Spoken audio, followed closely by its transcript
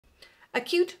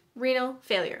Acute renal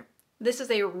failure. This is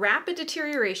a rapid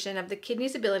deterioration of the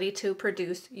kidney's ability to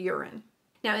produce urine.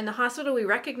 Now in the hospital we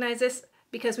recognize this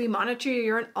because we monitor your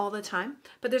urine all the time,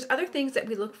 but there's other things that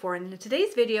we look for. And in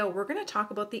today's video, we're going to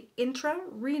talk about the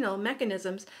intrarenal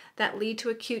mechanisms that lead to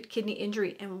acute kidney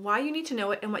injury and why you need to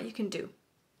know it and what you can do.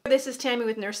 This is Tammy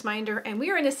with NurseMinder, and we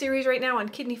are in a series right now on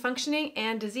kidney functioning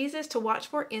and diseases to watch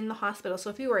for in the hospital. So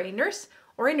if you are a nurse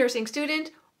or a nursing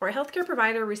student or a healthcare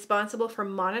provider responsible for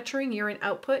monitoring urine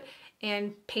output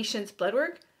and patients' blood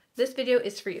work, this video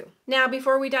is for you. Now,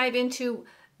 before we dive into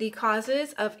the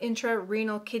causes of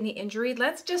intrarenal kidney injury,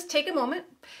 let's just take a moment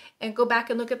and go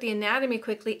back and look at the anatomy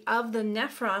quickly of the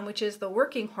nephron, which is the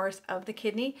working horse of the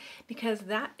kidney, because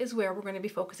that is where we're going to be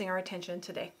focusing our attention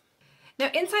today. Now,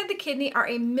 inside the kidney are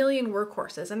a million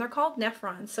workhorses, and they're called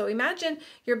nephrons. So imagine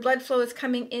your blood flow is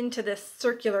coming into this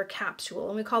circular capsule,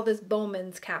 and we call this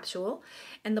Bowmans Capsule,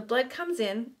 and the blood comes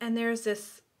in, and there's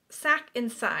this sac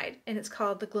inside, and it's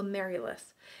called the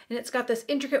glomerulus. And it's got this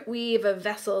intricate weave of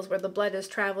vessels where the blood is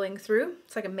traveling through.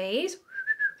 It's like a maze.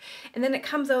 And then it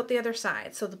comes out the other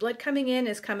side. So the blood coming in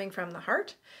is coming from the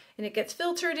heart, and it gets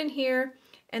filtered in here,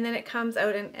 and then it comes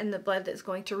out and the blood is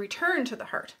going to return to the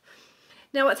heart.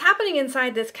 Now what's happening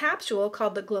inside this capsule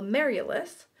called the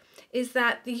glomerulus is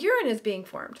that the urine is being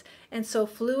formed. And so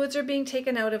fluids are being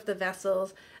taken out of the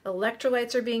vessels,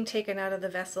 electrolytes are being taken out of the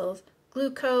vessels,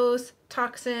 glucose,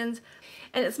 toxins,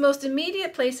 and its most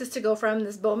immediate places to go from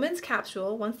this Bowmans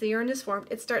capsule. Once the urine is formed,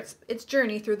 it starts its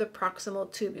journey through the proximal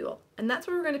tubule. And that's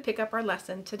where we're going to pick up our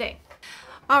lesson today.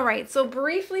 All right, so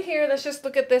briefly here, let's just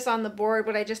look at this on the board.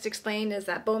 What I just explained is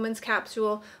that Bowmans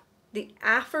capsule, the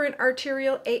afferent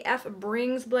arteriole, AF,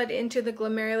 brings blood into the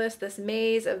glomerulus, this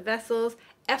maze of vessels.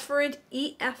 Efferent,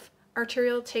 EF,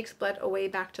 arteriole, takes blood away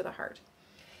back to the heart.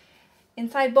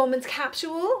 Inside Bowmans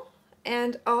capsule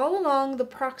and all along the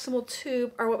proximal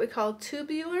tube are what we call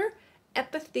tubular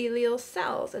epithelial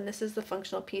cells. And this is the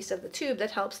functional piece of the tube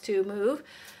that helps to move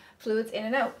fluids in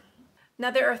and out. Now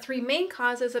there are three main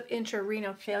causes of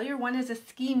intrarenal failure. One is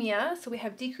ischemia, so we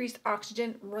have decreased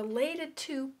oxygen related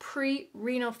to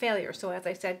pre-renal failure. So as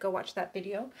I said, go watch that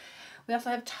video. We also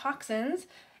have toxins,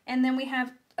 and then we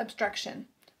have obstruction.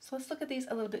 So let's look at these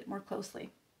a little bit more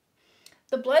closely.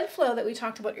 The blood flow that we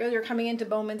talked about earlier coming into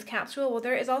Bowmans capsule, well,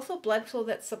 there is also blood flow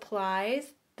that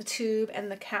supplies the tube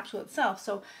and the capsule itself.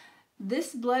 So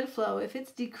this blood flow, if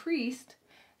it's decreased,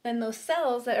 then those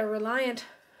cells that are reliant,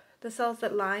 the cells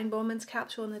that line Bowmans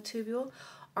capsule and the tubule,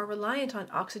 are reliant on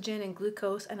oxygen and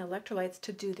glucose and electrolytes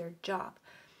to do their job.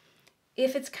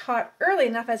 If it's caught early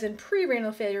enough, as in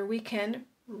pre-renal failure, we can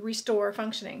restore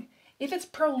functioning. If it's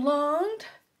prolonged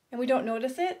and we don't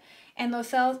notice it, and those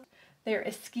cells, they're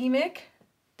ischemic,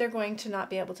 they're going to not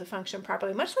be able to function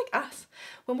properly, much like us.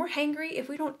 When we're hangry, if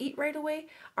we don't eat right away,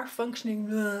 our functioning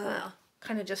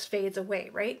kind of just fades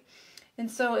away, right? And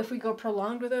so if we go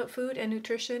prolonged without food and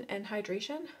nutrition and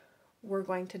hydration, we're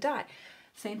going to die.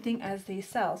 Same thing as these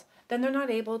cells. Then they're not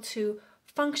able to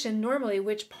function normally,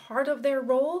 which part of their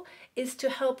role is to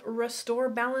help restore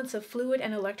balance of fluid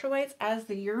and electrolytes as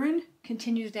the urine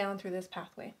continues down through this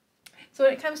pathway. So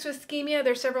when it comes to ischemia,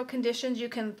 there are several conditions you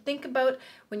can think about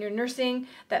when you're nursing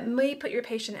that may put your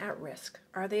patient at risk.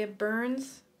 Are they a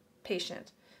burns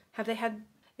patient? Have they had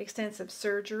extensive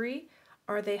surgery?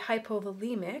 Are they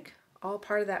hypovolemic? All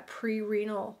part of that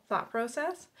pre-renal thought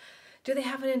process. Do they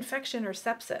have an infection or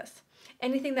sepsis?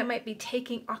 Anything that might be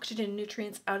taking oxygen and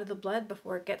nutrients out of the blood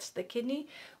before it gets to the kidney,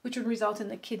 which would result in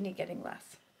the kidney getting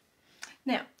less.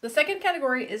 Now, the second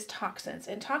category is toxins,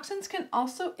 and toxins can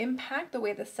also impact the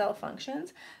way the cell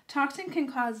functions. Toxin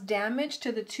can cause damage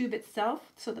to the tube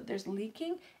itself so that there's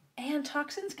leaking, and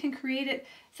toxins can create it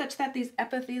such that these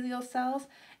epithelial cells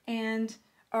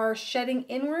are shedding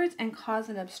inwards and cause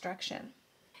an obstruction.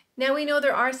 Now we know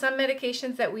there are some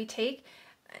medications that we take,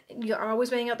 you're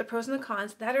always weighing out the pros and the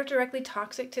cons, that are directly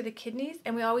toxic to the kidneys,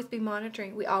 and we always be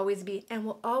monitoring, will always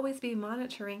be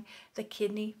monitoring the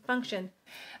kidney function.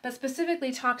 But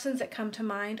specifically, toxins that come to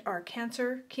mind are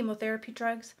cancer, chemotherapy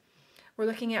drugs. We're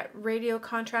looking at radio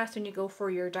contrast when you go for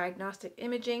your diagnostic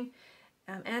imaging,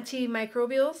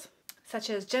 antimicrobials such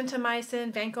as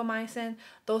gentamicin, vancomycin.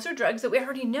 Those are drugs that we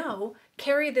already know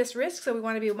carry this risk, so we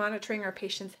want to be monitoring our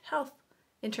patient's health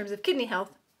in terms of kidney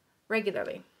health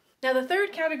regularly. Now the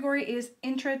third category is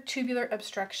intratubular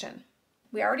obstruction.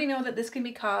 We already know that this can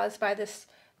be caused by this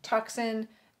toxin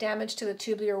damage to the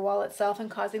tubular wall itself and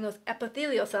causing those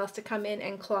epithelial cells to come in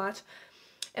and clot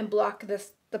and block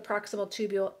the proximal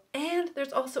tubule. And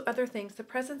there's also other things, the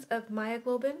presence of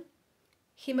myoglobin,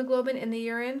 hemoglobin in the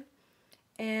urine,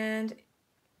 and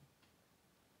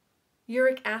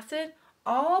uric acid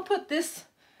all put this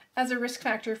as a risk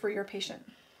factor for your patient.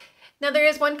 Now, there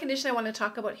is one condition I want to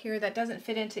talk about here that doesn't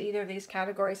fit into either of these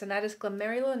categories, and that is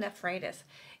glomerulonephritis.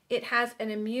 It has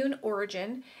an immune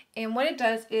origin, and what it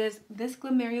does is this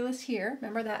glomerulus here,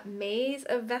 remember that maze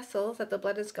of vessels that the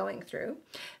blood is going through?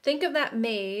 Think of that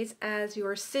maze as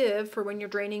your sieve for when you're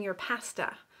draining your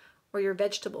pasta or your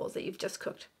vegetables that you've just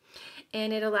cooked.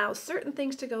 And it allows certain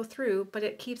things to go through, but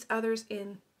it keeps others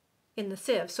in the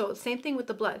sieve. So same thing with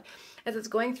the blood. As it's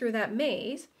going through that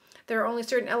maze, there are only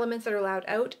certain elements that are allowed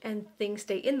out and things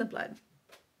stay in the blood.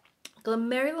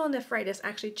 Glomerulonephritis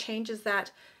actually changes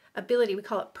that ability. We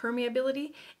call it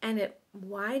permeability, and it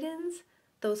widens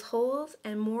those holes,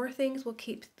 and more things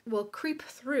will creep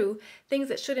through things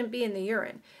that shouldn't be in the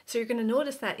urine. So you're going to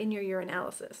notice that in your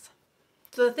urinalysis.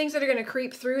 So the things that are going to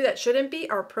creep through that shouldn't be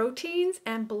are proteins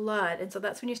and blood. And so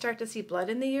that's when you start to see blood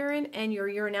in the urine, and your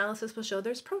urinalysis will show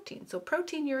there's protein. So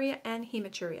proteinuria and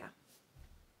hematuria.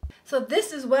 So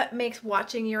this is what makes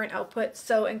watching urine output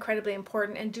so incredibly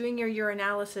important, and doing your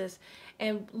urinalysis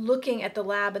and looking at the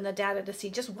lab and the data to see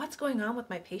just what's going on with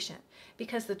my patient,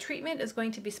 because the treatment is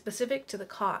going to be specific to the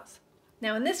cause.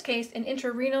 Now in this case, in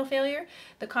intrarenal failure,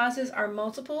 the causes are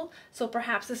multiple, so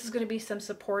perhaps this is going to be some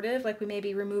supportive, like we may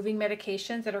be removing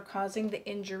medications that are causing the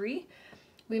injury.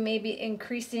 We may be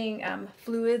increasing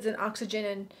fluids and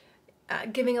oxygen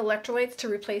and giving electrolytes to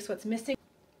replace what's missing.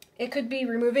 It could be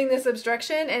removing this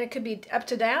obstruction, and it could be up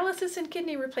to dialysis and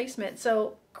kidney replacement.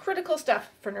 So critical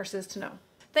stuff for nurses to know.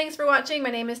 Thanks for watching.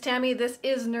 My name is Tammy. This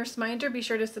is NurseMinder. Be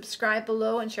sure to subscribe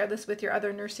below and share this with your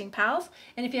other nursing pals.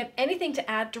 And if you have anything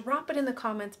to add, drop it in the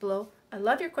comments below. I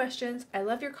love your questions, I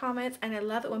love your comments, and I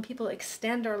love it when people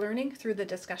extend our learning through the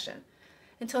discussion.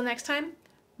 Until next time,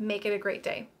 make it a great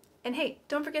day. And hey,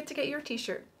 don't forget to get your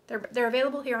t-shirt. They're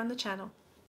available here on the channel.